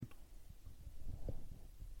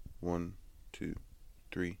1, 2,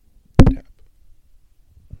 3, tap.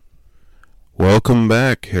 Welcome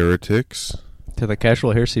back, heretics, to the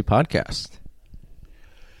Casual Heresy Podcast.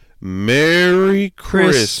 Merry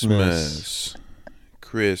Christmas.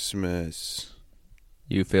 Christmas.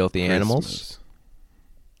 You filthy animals.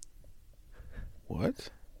 What?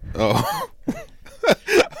 Oh.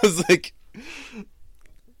 I was like...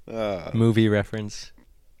 Movie reference.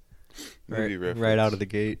 Movie reference. Right out of the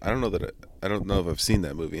gate. I don't know if I've seen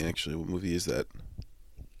that movie, actually. What movie is that?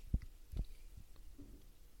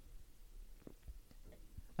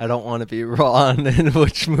 I don't want to be wrong in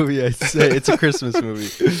which movie I say. It's a Christmas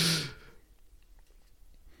movie.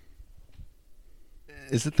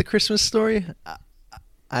 Is it The Christmas Story?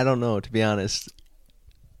 I don't know, to be honest.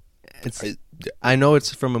 I know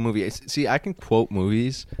it's from a movie. See, I can quote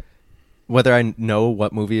movies. Whether I know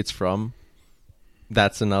what movie it's from,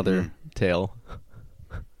 that's another tale.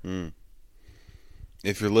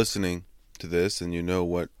 If you're listening to this and you know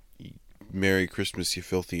what Merry Christmas, You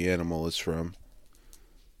Filthy Animal is from,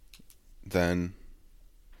 then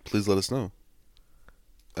please let us know.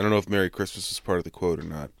 I don't know if Merry Christmas is part of the quote or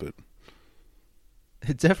not, but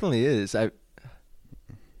it definitely is.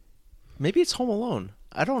 Maybe it's Home Alone.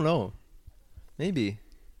 I don't know. Maybe.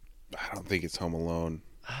 I don't think it's Home Alone.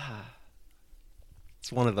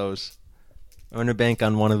 It's one of those. I'm going to bank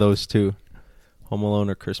on one of those two. Home Alone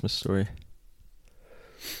or Christmas Story.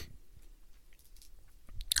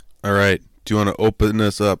 All right. Do you want to open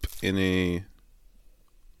us up in a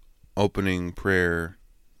opening prayer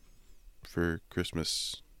for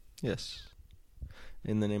Christmas? Yes.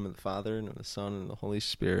 In the name of the Father, and of the Son, and of the Holy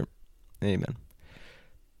Spirit. Amen.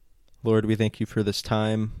 Lord, we thank you for this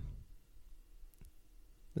time,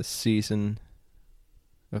 this season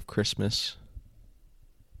of Christmas,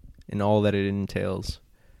 and all that it entails.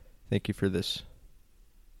 Thank you for this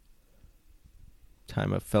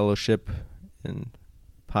time of fellowship and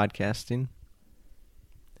podcasting.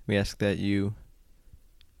 We ask that you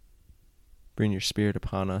bring your Spirit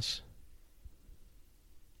upon us,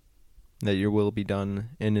 that your will be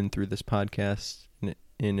done in and through this podcast, and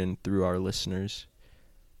in and through our listeners.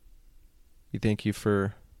 We thank you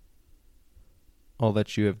for all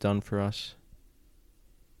that you have done for us,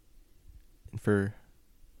 and for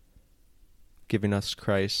giving us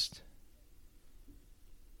Christ.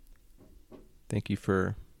 Thank you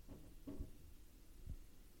for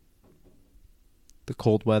the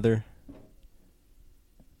cold weather,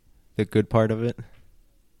 the good part of it,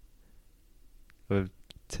 of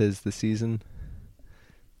 'tis the season.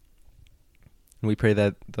 And we pray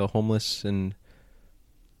that the homeless and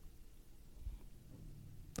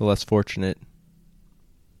the less fortunate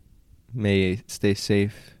may stay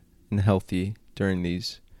safe and healthy during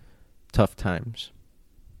these tough times.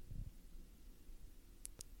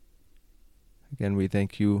 Again, we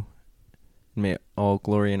thank you, and may all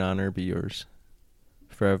glory and honor be yours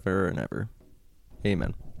forever and ever.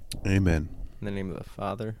 Amen. Amen. In the name of the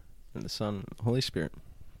Father, and the Son, and the Holy Spirit.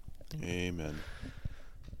 Amen.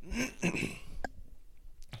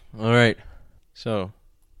 All right. So,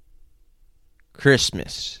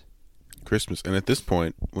 Christmas. And at this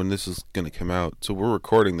point, when this is going to come out, so we're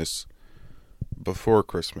recording this before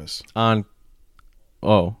Christmas.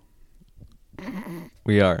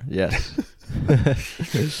 We are, yes.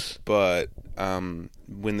 But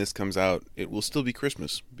when this comes out, it will still be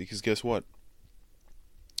Christmas, because guess what?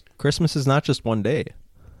 Christmas is not just one day.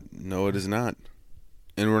 No, it is not.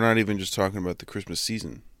 And we're not even just talking about the Christmas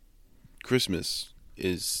season. Christmas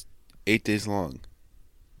is 8 days long.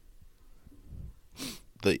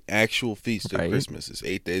 The actual feast of Christmas is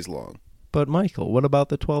 8 days long. But Michael, what about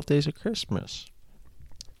the 12 days of Christmas?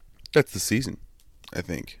 That's the season, I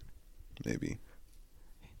think. Maybe.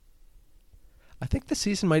 I think the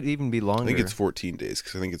season might even be longer. I think it's 14 days,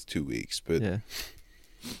 because I think it's 2 weeks. But yeah.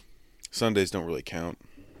 Sundays don't really count,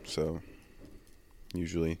 so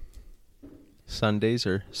usually. Sundays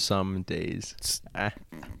or some days?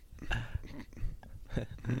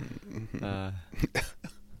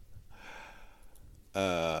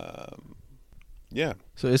 Yeah.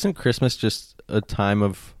 So isn't Christmas just a time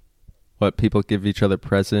of what people give each other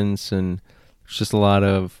presents, and it's just a lot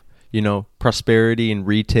of, prosperity and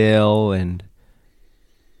retail, and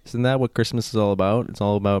isn't that what Christmas is all about? It's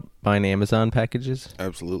all about buying Amazon packages?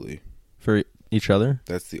 Absolutely. For each other?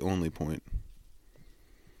 That's the only point.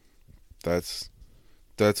 That's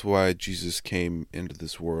why Jesus came into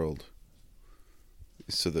this world,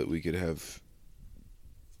 so that we could have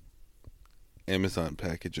Amazon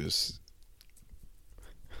packages.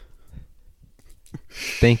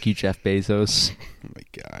 Thank you, Jeff Bezos. Oh my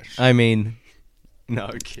gosh. I mean, no,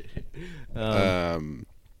 I'm kidding.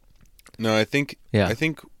 No, I think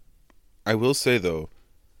I will say though,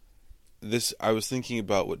 I was thinking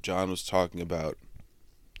about what John was talking about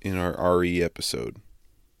in our RE episode,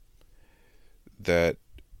 that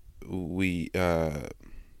we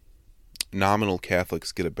nominal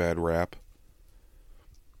Catholics get a bad rap.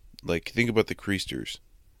 Like, think about the Creasters.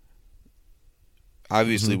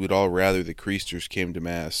 Obviously, we'd all rather the Creasters came to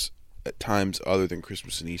Mass at times other than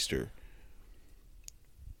Christmas and Easter.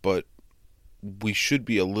 But we should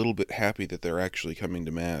be a little bit happy that they're actually coming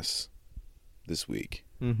to Mass this week.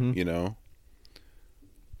 Mm-hmm. You know?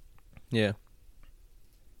 Yeah.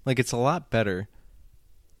 Like, it's a lot better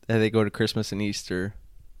that they go to Christmas and Easter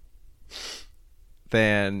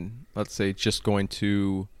than, let's say, just going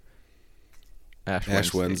to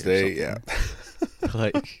Ash Wednesday, yeah.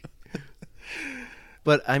 Like,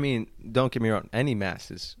 but I mean, don't get me wrong, any Mass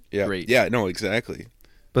is Yeah. great. Yeah, no, exactly.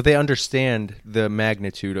 But they understand the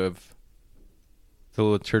magnitude of the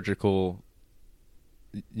liturgical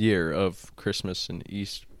year of Christmas and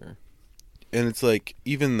Easter. And it's like,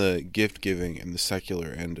 even the gift giving and the secular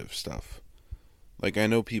end of stuff. Like, I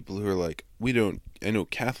know people who are like, I know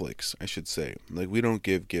Catholics, I should say, like, we don't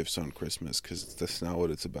give gifts on Christmas because that's not what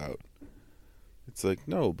it's about. It's like,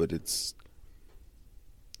 no, but It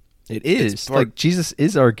is. Like, Jesus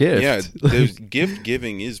is our gift. Yeah, there's gift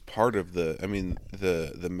giving is part of the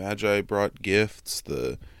Magi brought gifts,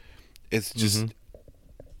 it's just,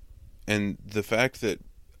 and the fact that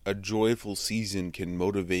a joyful season can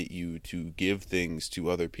motivate you to give things to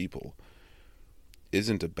other people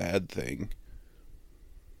isn't a bad thing.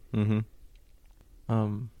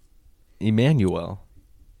 Emmanuel,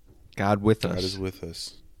 God with us. God is with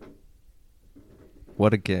us.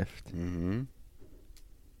 What a gift. Mm-hmm.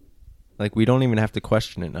 Like, we don't even have to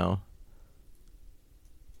question it now.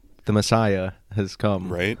 The Messiah has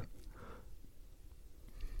come. Right?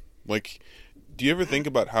 Like, do you ever think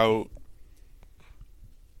about how,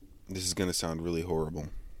 this is going to sound really horrible,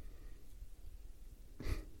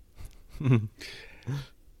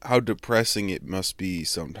 how depressing it must be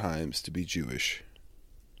sometimes to be Jewish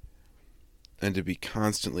and to be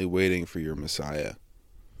constantly waiting for your Messiah?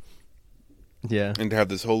 Yeah. And to have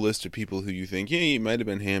this whole list of people who you think, yeah, it might have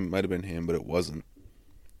been him, but it wasn't.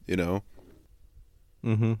 You know?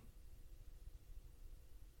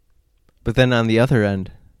 But then on the other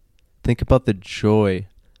end, think about the joy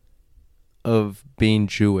of being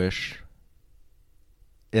Jewish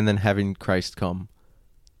and then having Christ come.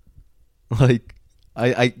 Like,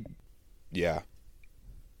 Yeah.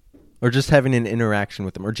 or just having an interaction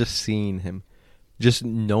with him, or just seeing him, just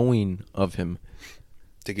knowing of him.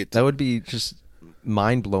 That would be just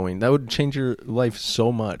mind-blowing. That would change your life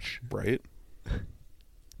so much. Right?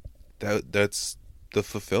 That's the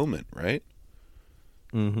fulfillment, right?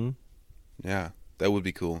 Yeah, that would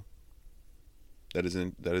be cool. That is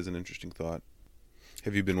an interesting thought.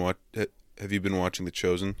 Have you been watching The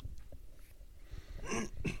Chosen?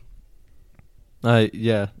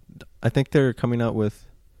 Yeah. I think they're coming out with,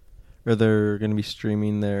 or they're going to be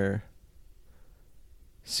streaming their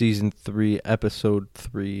Season 3, Episode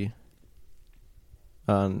 3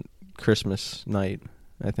 on Christmas night,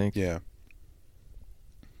 I think. Yeah.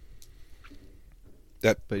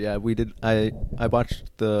 But yeah, we did. I watched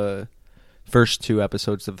the first 2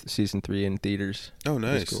 episodes of Season 3 in theaters. Oh,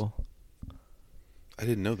 nice. It was cool. I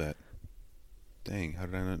didn't know that. Dang, how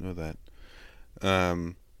did I not know that?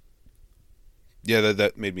 Yeah,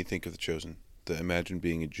 that made me think of The Chosen. Imagine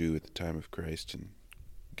being a Jew at the time of Christ and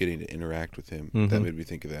getting to interact with him. That made me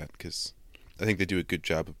think of that, because I think they do a good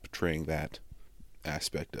job of portraying that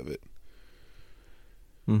aspect of it.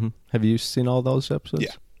 Have you seen all those episodes?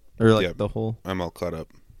 Yeah. Or like the whole? I'm all caught up.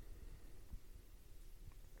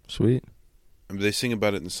 Sweet. I mean, they sing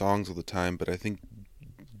about it in songs all the time, but I think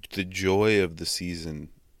the joy of the season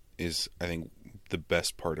is, I think, the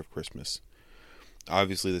best part of Christmas.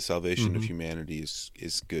 Obviously, the salvation of humanity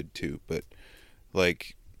is good too, but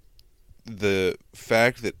like, the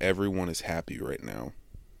fact that everyone is happy right now,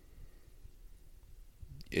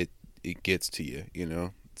 it gets to you, you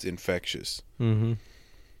know? It's infectious.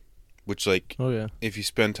 Which, like, oh yeah, if you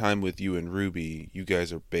spend time with you and Ruby, you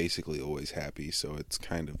guys are basically always happy, so it's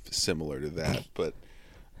kind of similar to that, but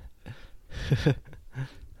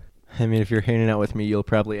I mean, if you're hanging out with me, you'll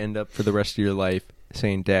probably end up for the rest of your life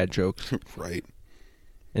saying dad jokes. Right.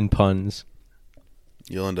 And puns.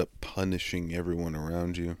 You'll end up punishing everyone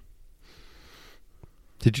around you.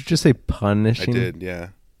 Did you just say punishing? I did, yeah.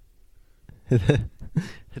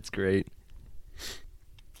 That's great.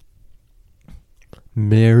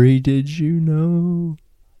 Mary, did you know?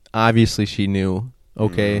 Obviously she knew.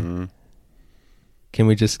 Okay. Can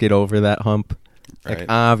we just get over that hump? Like, Right.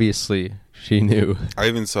 obviously, she knew. I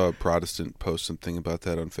even saw a Protestant post something about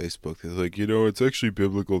that on Facebook. They're like, it's actually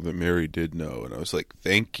biblical that Mary did know, and I was like,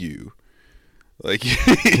 thank you. Like,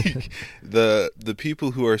 the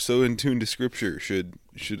people who are so in tune to Scripture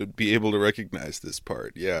should be able to recognize this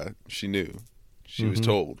part. Yeah, she knew. She was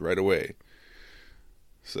told right away.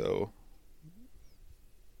 So.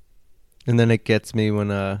 And then it gets me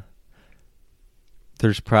when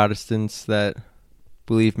there's Protestants that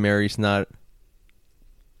believe Mary's not,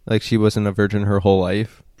 like, she wasn't a virgin her whole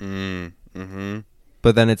life. Mm-hmm.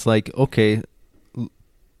 But then it's like, okay,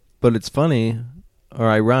 but it's funny or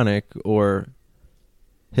ironic or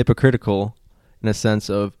hypocritical in a sense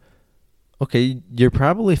of, okay, you're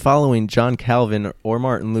probably following John Calvin or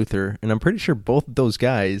Martin Luther, and I'm pretty sure both of those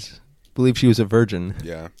guys believe she was a virgin.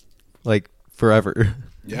 Yeah. Like, forever.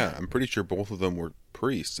 Yeah, I'm pretty sure both of them were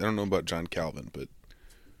priests. I don't know about John Calvin, but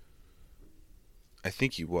I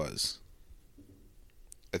think he was.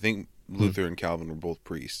 I think Luther and Calvin were both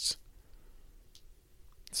priests.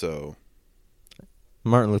 So.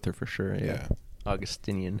 Martin Luther for sure, yeah. Yeah.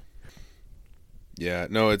 Augustinian. Yeah,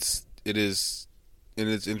 no, it is, and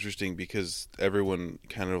it's interesting because everyone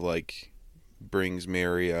kind of like brings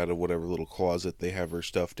Mary out of whatever little closet they have her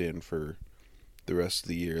stuffed in for the rest of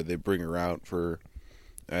the year. They bring her out for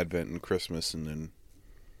Advent and Christmas, and then.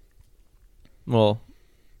 Well,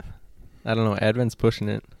 I don't know. Advent's pushing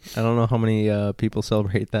it. I don't know how many people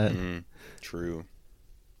celebrate that. True.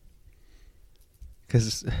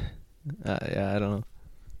 Because, yeah, I don't know.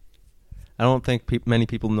 I don't think many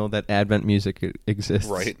people know that Advent music exists.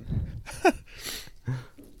 Right.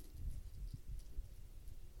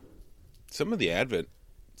 Some of the Advent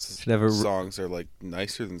songs are like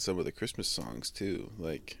nicer than some of the Christmas songs too.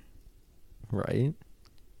 Like, right.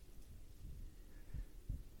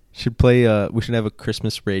 Should play. We should have a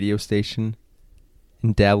Christmas radio station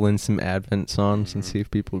and dabble in some Advent songs and see if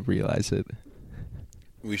people realize it.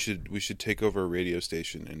 We should take over a radio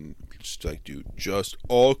station and just like do just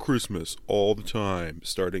all Christmas all the time,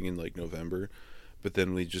 starting in like November, but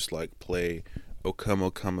then we just like play "O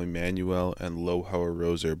Come Emmanuel" and "Lo How a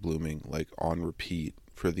Rose Are Blooming" like on repeat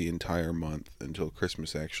for the entire month until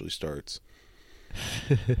Christmas actually starts.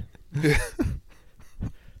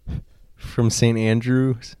 From St.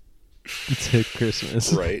 Andrews to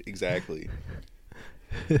Christmas. Right, exactly.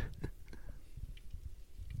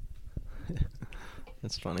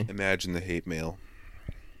 That's funny. Imagine the hate mail.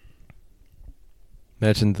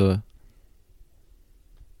 Imagine the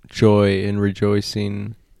joy and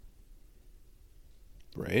rejoicing.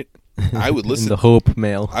 Right? I would listen. The hope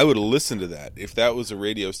mail. I would listen to that if that was a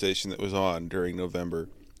radio station that was on during November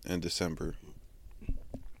and December.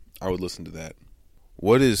 I would listen to that.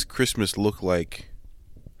 What does Christmas look like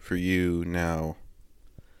for you now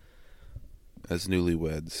as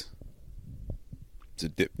newlyweds? Is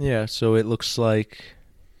it yeah, so it looks like...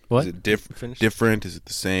 What? Is it different? Is it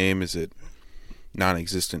the same? Is it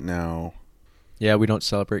non-existent now? Yeah, we don't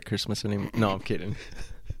celebrate Christmas anymore. No, I'm kidding.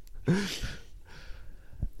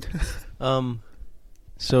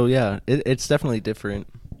 So yeah, it's definitely different.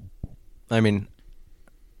 I mean,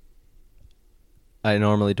 I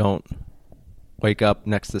normally don't wake up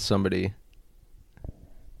next to somebody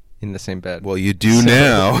in the same bed. Well, you do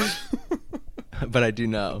now. But I do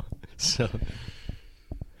now. So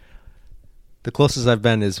the closest I've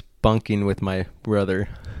been is bunking with my brother.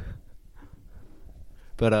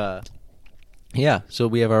 But yeah, so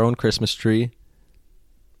we have our own Christmas tree,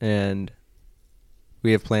 and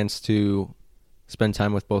we have plans to spend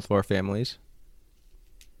time with both of our families,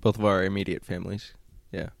 both of our immediate families,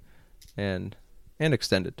 yeah, and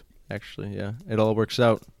extended, actually, yeah. It all works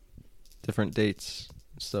out, different dates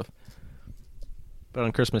and stuff. But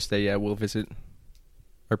on Christmas Day, yeah, we'll visit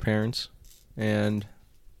our parents, and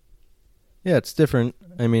yeah, it's different.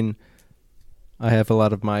 I mean, I have a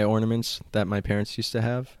lot of my ornaments that my parents used to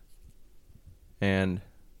have, and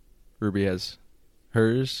Ruby has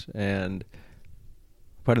hers, and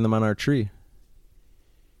putting them on our tree.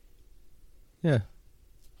 Yeah.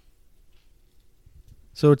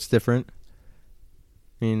 So it's different.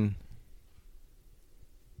 I mean,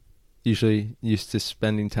 usually used to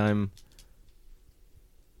spending time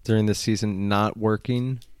during this season not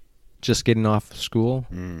working, just getting off school,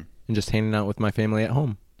 and just hanging out with my family at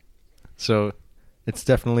home. So it's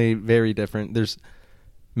definitely very different. There's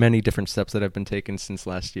many different steps that have been taken since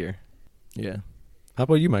last year. Yeah. How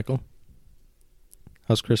about you, Michael?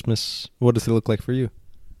 How's Christmas? What does it look like for you?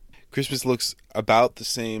 Christmas looks about the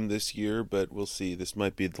same this year, but we'll see. This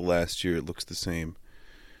might be the last year it looks the same,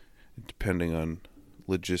 depending on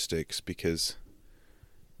logistics, because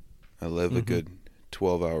I live a good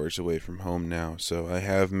 12 hours away from home now, so I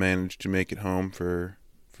have managed to make it home for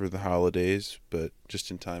the holidays, but just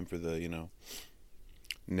in time for the,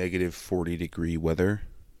 negative 40-degree weather.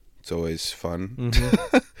 It's always fun.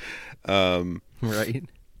 Mm-hmm. Right.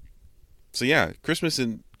 So yeah, Christmas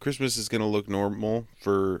is going to look normal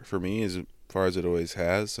for me as far as it always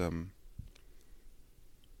has. The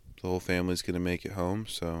whole family's going to make it home,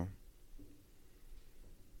 so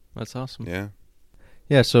That's awesome. yeah.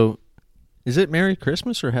 Yeah, so is it Merry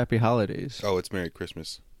Christmas or Happy Holidays? Oh, it's Merry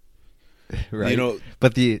Christmas. Right.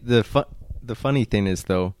 But the funny thing is,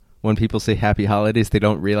 though, when people say Happy Holidays, they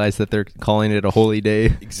don't realize that they're calling it a holy day.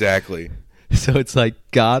 Exactly. So it's like,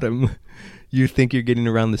 got 'em. You think you're getting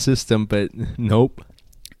around the system, but nope.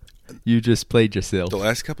 You just played yourself. The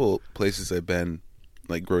last couple places I've been,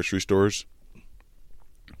 like grocery stores,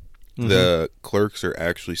 the clerks are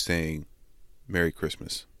actually saying Merry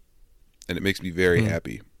Christmas. And it makes me very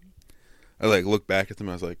happy. I look back at them,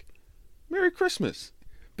 I was like, Merry Christmas.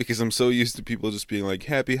 Because I'm so used to people just being like,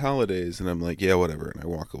 Happy Holidays. And I'm like, yeah, whatever. And I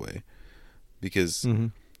walk away. Because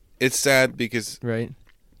it's sad because... Right.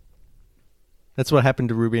 That's what happened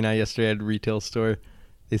to Ruby and I yesterday at a retail store.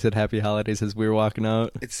 They said Happy Holidays as we were walking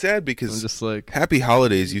out. It's sad because I'm just like, Happy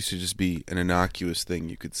Holidays used to just be an innocuous thing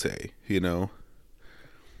you could say, And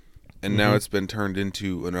now it's been turned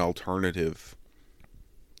into an alternative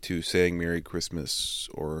to saying Merry Christmas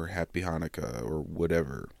or Happy Hanukkah or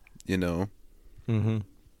whatever, Mm-hmm.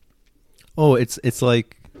 Oh, it's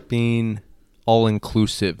like being all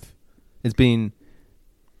inclusive. It's being,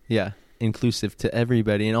 inclusive to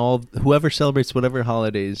everybody and all whoever celebrates whatever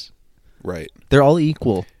holidays. Right. They're all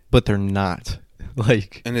equal, but they're not.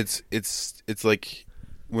 And it's like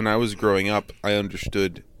when I was growing up, I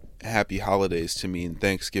understood Happy Holidays to mean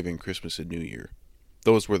Thanksgiving, Christmas, and New Year.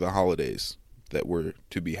 Those were the holidays that were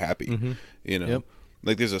to be happy. Yep.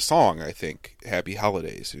 Like there's a song, I think, Happy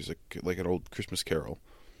Holidays. There's like an old Christmas carol.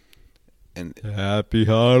 And Happy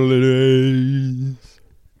Holidays.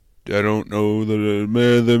 I don't know that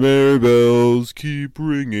the merry bells keep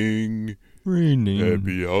ringing.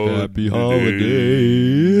 Happy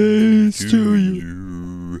holidays to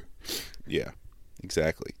you. Yeah,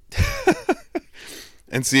 exactly.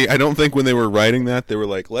 And see, I don't think when they were writing that, they were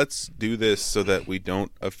like, let's do this so that we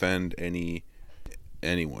don't offend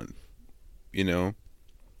anyone.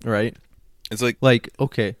 Right. It's like,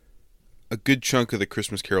 okay. a good chunk of the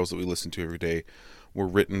Christmas carols that we listen to every day were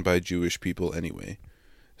written by Jewish people anyway.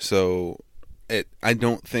 So I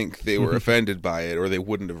don't think they were offended by it, or they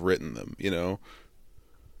wouldn't have written them,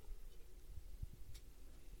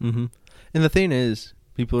 Mm-hmm. And the thing is,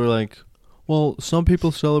 people are like, well, some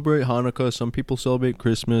people celebrate Hanukkah, some people celebrate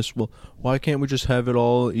Christmas. Well, why can't we just have it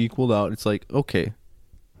all equaled out? It's like, okay,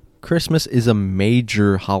 Christmas is a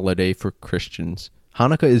major holiday for Christians.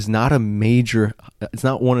 Hanukkah is not a major. It's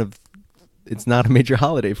not a major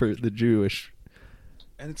holiday for the Jewish.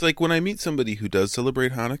 And it's like when I meet somebody who does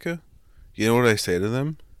celebrate Hanukkah, you know what I say to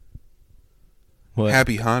them? What?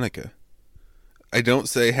 Happy Hanukkah. I don't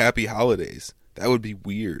say Happy Holidays. That would be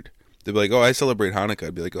weird. They'd be like, oh, I celebrate Hanukkah.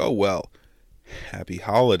 I'd be like, oh, well, Happy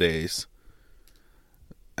Holidays.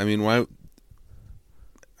 I mean, why?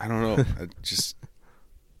 I don't know. It's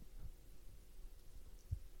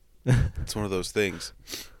one of those things.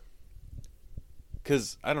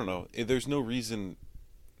 Because, I don't know. There's no reason.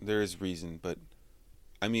 There is reason, but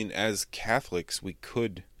I mean, as Catholics, we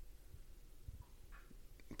could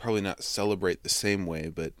probably not celebrate the same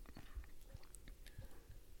way, but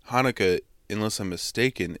Hanukkah, unless I'm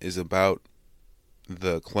mistaken, is about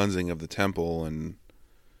the cleansing of the temple and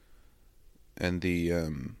the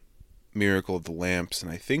miracle of the lamps,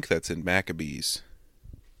 and I think that's in Maccabees.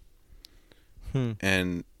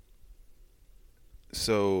 And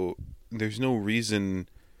so there's no reason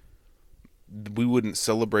we wouldn't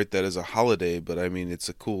celebrate that as a holiday, but I mean, it's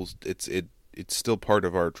still part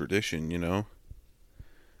of our tradition,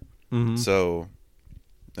 So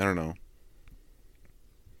I don't know.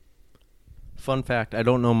 Fun fact, I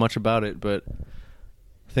don't know much about it, but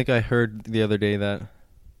I think I heard the other day that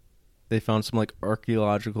they found some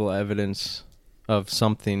archaeological evidence of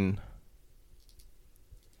something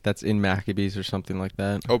that's in Maccabees or something like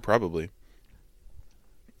that. Oh, probably.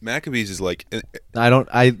 Maccabees is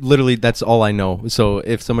I literally, that's all I know. So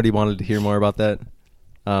if somebody wanted to hear more about that,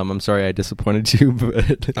 I'm sorry I disappointed you,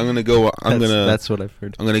 but that's what I've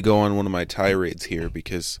heard. I'm going to go on one of my tirades here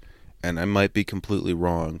and I might be completely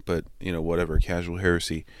wrong, but whatever, casual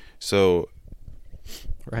heresy. So,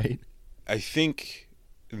 right. I think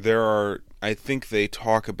they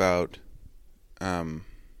talk about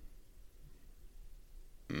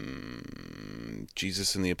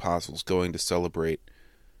Jesus and the apostles going to celebrate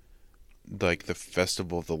like the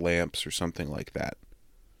Festival of the Lamps or something like that.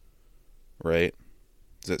 Right?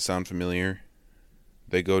 Does that sound familiar?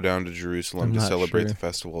 They go down to Jerusalem I'm to not celebrate sure. the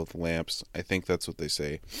Festival of the Lamps. I think that's what they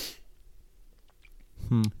say.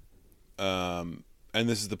 And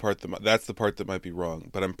this is the part that's the part that might be wrong,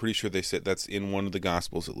 but I'm pretty sure they said that's in one of the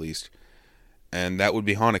Gospels at least, and that would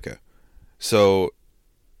be Hanukkah. So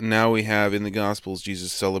now we have in the Gospels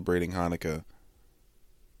Jesus celebrating Hanukkah,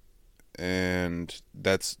 and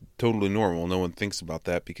that's totally normal. No one thinks about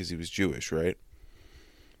that because he was Jewish, right?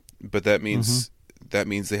 But that means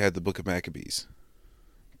they had the Book of Maccabees,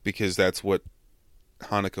 because that's what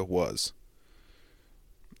Hanukkah was.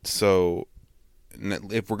 So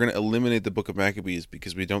if we're going to eliminate the Book of Maccabees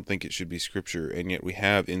because we don't think it should be Scripture, and yet we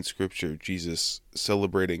have in Scripture Jesus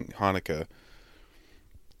celebrating Hanukkah,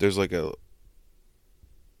 there's like a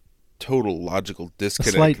total logical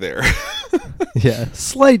disconnect there. Yeah,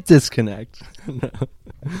 slight disconnect.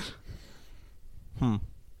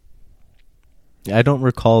 Yeah, I don't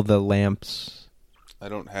recall the lamps. I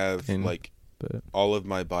don't have, But all of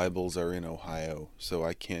my Bibles are in Ohio, so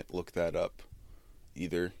I can't look that up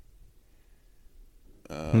either.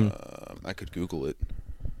 I could Google it.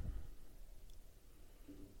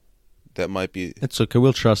 That might be... It's okay.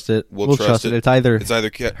 We'll trust it. We'll trust it. It's either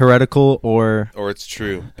heretical or it's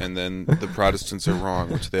true, and then the Protestants are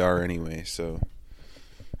wrong, which they are anyway. So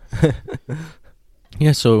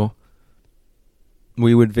yeah. So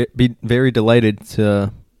we would be very delighted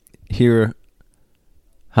to hear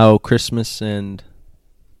how Christmas and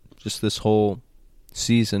just this whole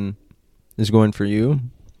season is going for you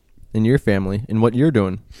and your family and what you're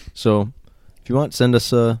doing. So if you want, send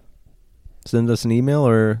us an email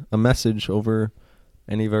or a message over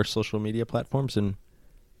any of our social media platforms, and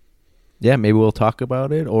yeah, maybe we'll talk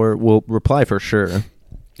about it or we'll reply for sure.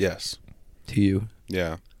 Yes. To you.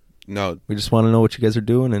 Yeah. No. We just want to know what you guys are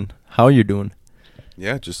doing and how you're doing.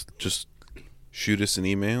 Yeah, just shoot us an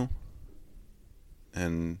email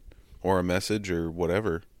or a message or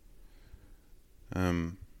whatever.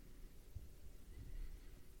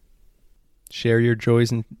 Share your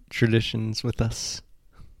joys and traditions with us.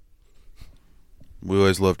 We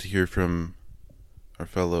always love to hear from our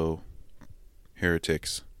fellow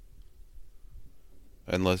heretics.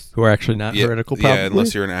 Who are actually not heretical, probably. Yeah,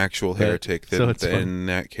 unless you're an actual heretic, then so in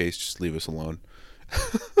that case, just leave us alone.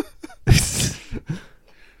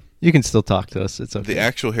 You can still talk to us. It's okay. The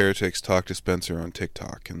actual heretics talk to Spencer on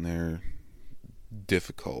TikTok, and they're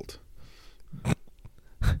difficult.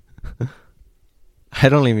 I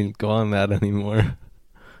don't even go on that anymore.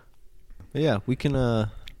 But yeah, we can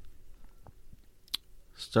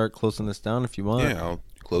start closing this down if you want. Yeah, I'll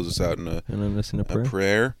close us out in a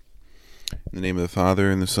prayer. In the name of the Father,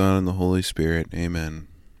 and the Son, and the Holy Spirit. Amen.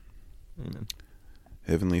 Amen.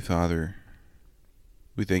 Heavenly Father,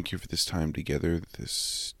 we thank you for this time together,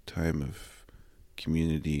 this time of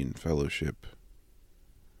community and fellowship.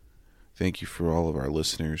 Thank you for all of our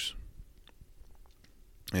listeners.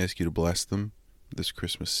 I ask you to bless them this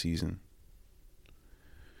Christmas season.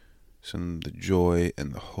 Send them the joy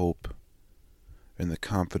and the hope and the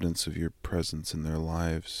confidence of your presence in their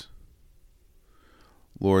lives.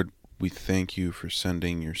 Lord, we thank you for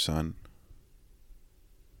sending your Son.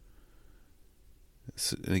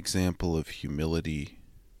 It's an example of humility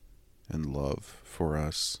and love for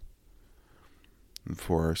us and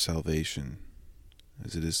for our salvation,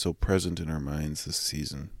 as it is so present in our minds this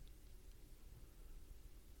season.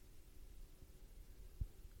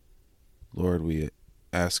 Lord, we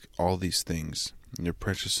ask all these things in your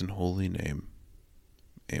precious and holy name.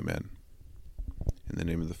 Amen. In the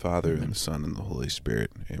name of the Father, Amen. and the Son, and the Holy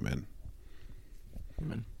Spirit. Amen.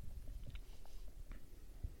 Amen.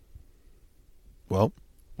 Well,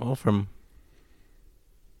 from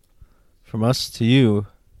us to you,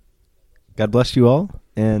 God bless you all,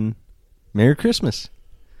 and Merry Christmas.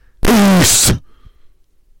 Peace!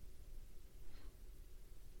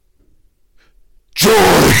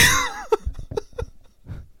 Joy!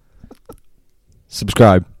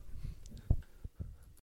 Subscribe.